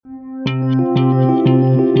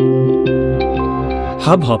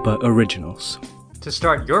Hubhopper Originals. To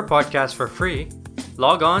start your podcast for free,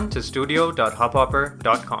 log on to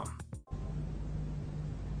studio.hubhopper.com.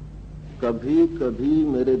 कभी कभी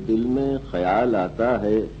मेरे दिल में ख्याल आता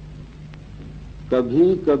है, कभी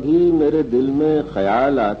कभी मेरे दिल में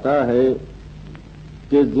ख्याल आता है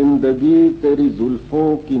कि जिंदगी तेरी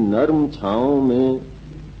जुल्फों की नर्म छाँव में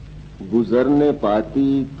गुजरने पाती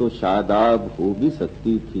तो शादाब हो भी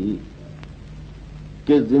सकती थी,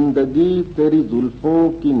 कि जिंदगी तेरी जुल्फों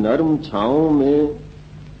की नर्म छाँव में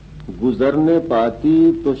गुजरने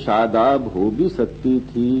पाती तो शादाब हो भी सकती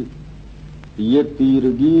थी। ये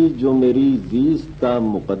तीरगी जो मेरी जीस्त का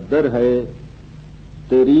मुकद्दर है,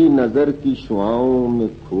 तेरी नजर की शुआओं में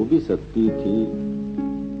खो भी सकती थी।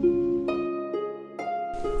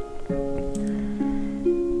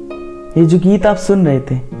 ये जो गीत आप सुन रहे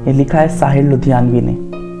थे, ये लिखा है साहिर लुधियानवी ने।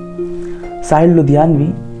 साहिर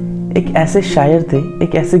लुधियानवी एक ऐसे शायर थे,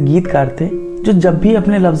 एक ऐसे गीतकार थे जो जब भी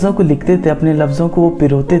अपने लफ्ज़ों को लिखते थे, अपने लफ्ज़ों को वो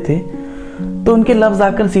पिरोते थे, तो उनके लफ्ज़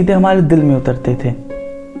आकर सीधे हमारे दिल में उतरते थे।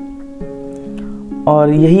 और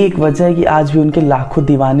यही एक वजह है कि आज भी उनके लाखों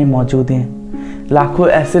दीवाने मौजूद हैं। लाखों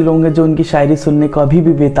ऐसे लोग हैं जो उनकी शायरी सुनने को अभी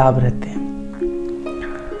भी बेताब रहते हैं।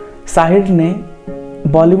 साहिर ने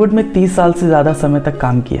बॉलीवुड में 30 साल से ज़्यादा समय तक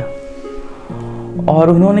काम किया और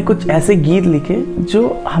उन्होंने कुछ ऐसे गीत लिखे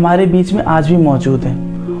जो हमारे बीच में आज भी मौजूद हैं।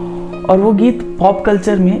 और वो गीत पॉप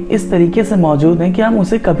कल्चर में इस तरीके से मौजूद हैं कि हम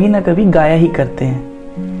उसे कभी ना कभी गाया ही करते हैं,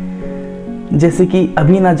 जैसे कि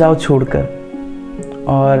अभी ना जाओ छोड़कर,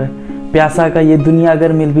 और प्यासा का ये दुनिया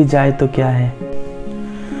अगर मिल भी जाए तो क्या है,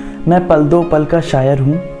 मैं पल दो पल का शायर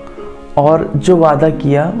हूँ और जो वादा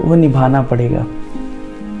किया वो निभाना पड़ेगा।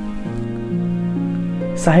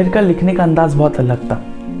 साहिर का लिखने का अंदाज बहुत अलग था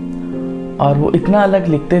और वो इतना अलग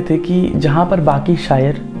लिखते थे कि जहाँ पर बाकी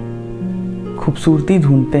शायर खूबसूरती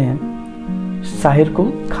ढूंढते हैं, साहिर को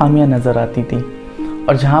खामियां नज़र आती थी,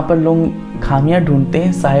 और जहाँ पर लोग खामियां ढूंढते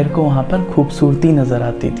हैं, साहिर को वहाँ पर खूबसूरती नज़र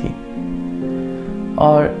आती थी।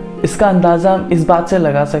 और इसका अंदाज़ा हम इस बात से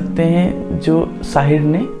लगा सकते हैं जो साहिर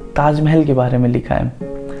ने ताजमहल के बारे में लिखा है।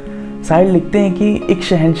 साहिर लिखते हैं कि एक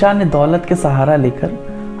शहंशाह ने दौलत के सहारा लेकर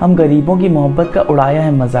हम गरीबों की मोहब्बत का उड़ाया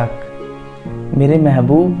है मजाक, मेरे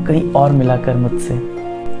महबूब कहीं और मिला कर मुझसे।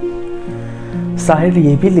 साहिर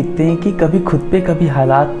ये भी लिखते हैं कि कभी खुद पे कभी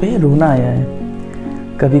हालात पे रोना आया है,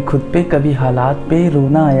 कभी खुद पे कभी हालात पे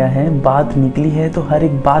रोना आया है, बात निकली है तो हर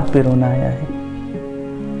एक बात पे रोना आया है।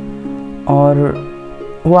 और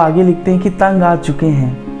वो आगे लिखते हैं कि तंग आ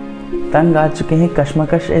चुके हैं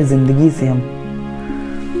कश्मकश ए जिंदगी से हम,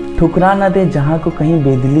 ठुकरा ना दे जहाँ को कहीं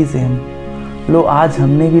बेदिली से हम, लो आज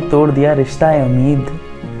हमने भी तोड़ दिया रिश्ता ए उम्मीद,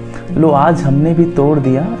 लो आज हमने भी तोड़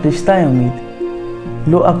दिया रिश्ता ए उम्मीद,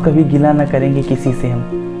 लो अब कभी गिला ना करेंगे किसी से हम।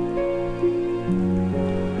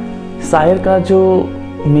 शायर का जो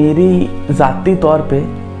मेरी ज़ाती तौर पे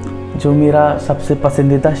जो मेरा सबसे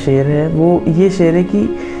पसंदीदा शेर है वो ये शेर है कि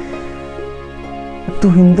तू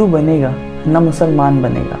हिंदू बनेगा ना मुसलमान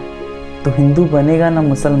बनेगा, तू हिंदू बनेगा ना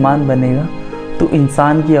मुसलमान बनेगा, तू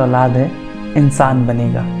इंसान की औलाद है इंसान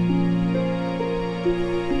बनेगा।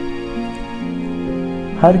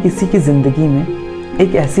 हर किसी की ज़िंदगी में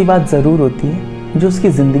एक ऐसी बात ज़रूर होती है जो उसकी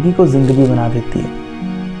ज़िंदगी को ज़िंदगी बना देती है,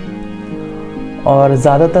 और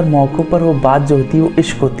ज़्यादातर मौक़ों पर वो बात जो होती है वो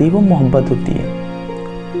इश्क होती है, वो मोहब्बत होती है।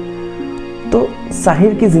 तो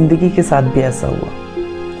साहिर की ज़िंदगी के साथ भी ऐसा हुआ,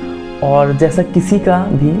 और जैसा किसी का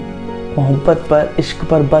भी मोहब्बत पर इश्क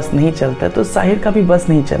पर बस नहीं चलता, तो साहिर का भी बस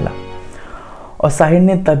नहीं चला। और साहिर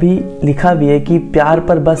ने तभी लिखा भी है कि प्यार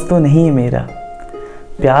पर बस तो नहीं है मेरा,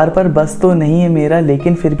 प्यार पर बस तो नहीं है मेरा,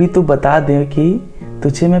 लेकिन फिर भी तू बता दे कि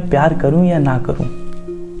तुझे मैं प्यार करूं या ना करूं।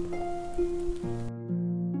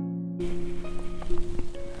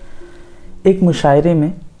 एक मुशायरे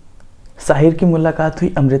में साहिर की मुलाकात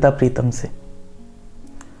हुई अमृता प्रीतम से,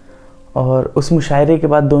 और उस मुशायरे के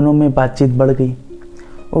बाद दोनों में बातचीत बढ़ गई।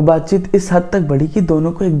 वो बातचीत इस हद तक बढ़ी कि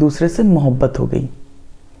दोनों को एक दूसरे से मोहब्बत हो गई।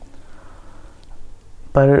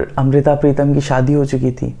 पर अमृता प्रीतम की शादी हो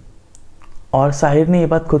चुकी थी और साहिर ने ये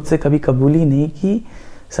बात खुद से कभी कबूली नहीं कि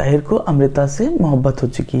साहिर को अमृता से मोहब्बत हो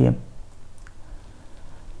चुकी है।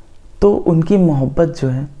 तो उनकी मोहब्बत जो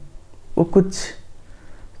है वो कुछ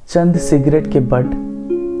चंद सिगरेट के बट,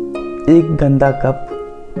 एक गंदा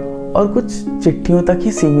कप और कुछ चिट्ठियों तक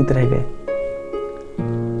ही सीमित रह गए।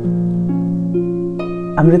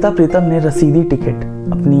 अमृता प्रीतम ने रसीदी टिकट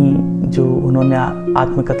अपनी जो उन्होंने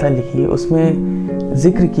आत्मकथा लिखी है उसमें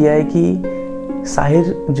जिक्र किया है कि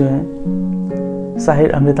साहिर जो है,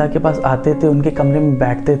 साहिर अमृता के पास आते थे, उनके कमरे में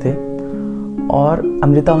बैठते थे और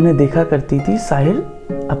अमृता उन्हें देखा करती थी।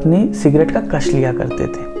 साहिर अपने सिगरेट का कश लिया करते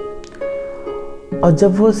थे और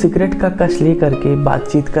जब वो सिगरेट का कश ले करके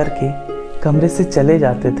बातचीत करके कमरे से चले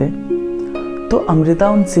जाते थे तो अमृता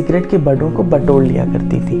उन सिगरेट के बड़ों को बटोर लिया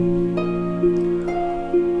करती थी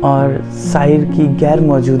और साहिर की गैर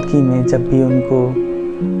मौजूदगी में जब भी उनको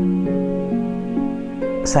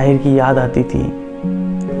साहिर की याद आती थी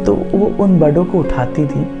तो वो उन बड़ों को उठाती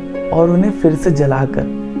थी और उन्हें फिर से जलाकर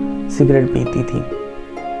सिगरेट पीती थी।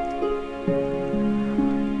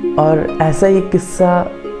 और ऐसा ही किस्सा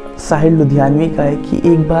साहिर लुधियानवी का है कि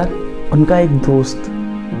एक बार उनका एक दोस्त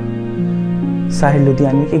साहिर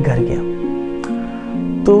लुधियानवी के घर गया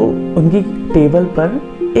तो उनकी टेबल पर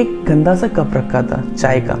एक गंदा सा कप रखा था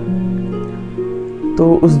चाय का।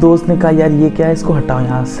 तो उस दोस्त ने कहा यार ये क्या है, इसको हटाओ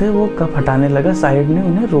यहाँ से। वो कप हटाने लगा, साहिर ने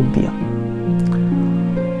उन्हें रोक दिया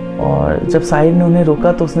और जब साहिर ने उन्हें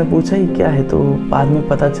रोका तो उसने पूछा ये क्या है। तो बाद में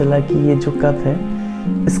पता चला कि ये जो कप है,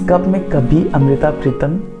 इस कप में कभी अमृता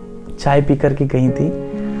प्रीतम चाय पी करके गई थी,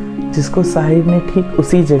 जिसको साहिर ने ठीक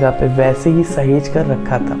उसी जगह पे वैसे ही सहेज कर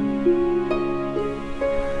रखा था।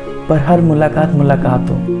 पर हर मुलाकात मुलाकात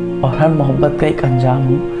हो और हर मोहब्बत का एक अंजाम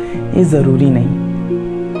हो, ये ज़रूरी नहीं।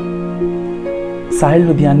 साहिर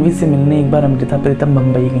लुधियानवी से मिलने एक बार अमृता प्रीतम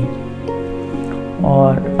मुंबई गई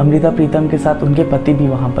और अमृता प्रीतम के साथ उनके पति भी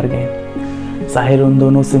वहाँ पर गए। साहिर उन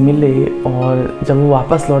दोनों से मिले और जब वो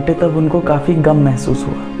वापस लौटे तब उनको काफ़ी गम महसूस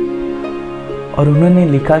हुआ और उन्होंने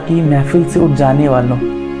लिखा कि महफिल से उठ जाने वालों,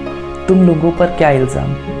 तुम लोगों पर क्या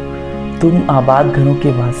इल्ज़ाम, तुम आबाद घरों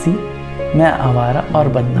के वासी, मैं आवारा और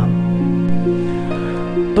बदनाम।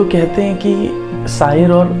 तो कहते हैं कि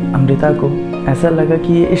साहिर और अमृता को ऐसा लगा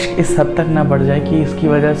कि ये इश्क इस हद तक ना बढ़ जाए कि इसकी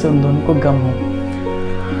वजह से उन दोनों को गम हो।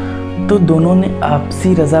 तो दोनों ने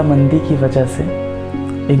आपसी रजामंदी की वजह से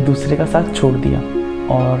एक दूसरे का साथ छोड़ दिया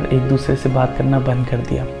और एक दूसरे से बात करना बंद कर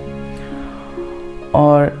दिया।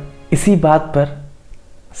 और इसी बात पर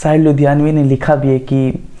साहिर लुधियानवी ने लिखा भी है कि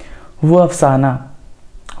वो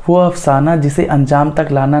अफसाना जिसे अंजाम तक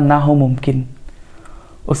लाना ना हो मुमकिन,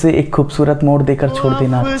 उसे एक खूबसूरत मोड़ देकर छोड़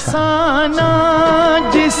देना अच्छा। अफसाना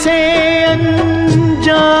जिसे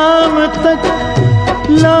अंजाम तक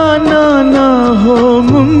लाना ना हो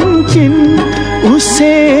मुमकिन,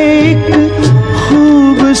 उसे एक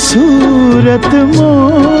खूबसूरत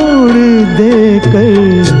मोड़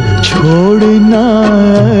देकर छोड़ना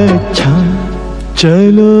अच्छा।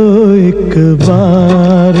 चलो एक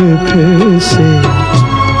बार फिर से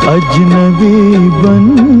अजनबी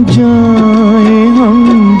बन जाए हम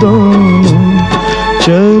दोनों,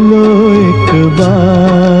 चलो एक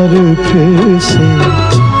बार फिर से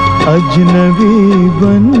अजनबी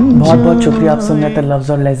बन। बहुत बहुत शुक्रिया, आप सुन रहे थे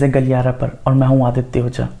लफ्ज़ और लहज़े गलियारा पर और मैं हूँ आदित्य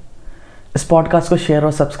ओझा। इस पॉडकास्ट को शेयर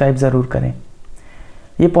और सब्सक्राइब ज़रूर करें।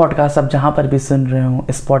 ये पॉडकास्ट आप जहाँ पर भी सुन रहे हो,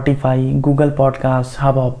 Spotify, Google podcast,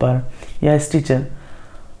 Hub Hopper या स्टिचर,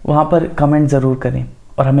 वहाँ पर कमेंट ज़रूर करें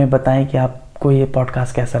और हमें बताएं कि आपको ये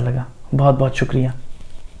पॉडकास्ट कैसा लगा। बहुत बहुत शुक्रिया।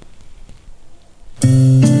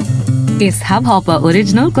 इस हब हॉपर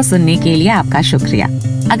ओरिजिनल को सुनने के लिए आपका शुक्रिया।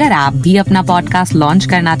 अगर आप भी अपना पॉडकास्ट लॉन्च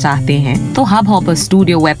करना चाहते हैं तो हब हॉपर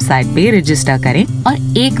स्टूडियो वेबसाइट पे रजिस्टर करें और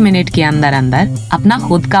 1 मिनट के अंदर अंदर अपना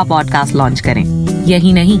खुद का पॉडकास्ट लॉन्च करें।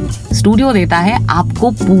 यही नहीं, स्टूडियो देता है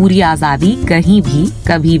आपको पूरी आजादी कहीं भी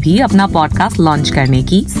कभी भी अपना पॉडकास्ट लॉन्च करने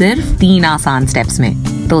की, सिर्फ 3 आसान स्टेप्स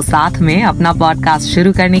में। तो साथ में अपना पॉडकास्ट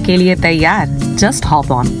शुरू करने के लिए तैयार? Just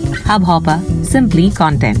hop on Hub Hopper, simply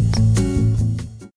content.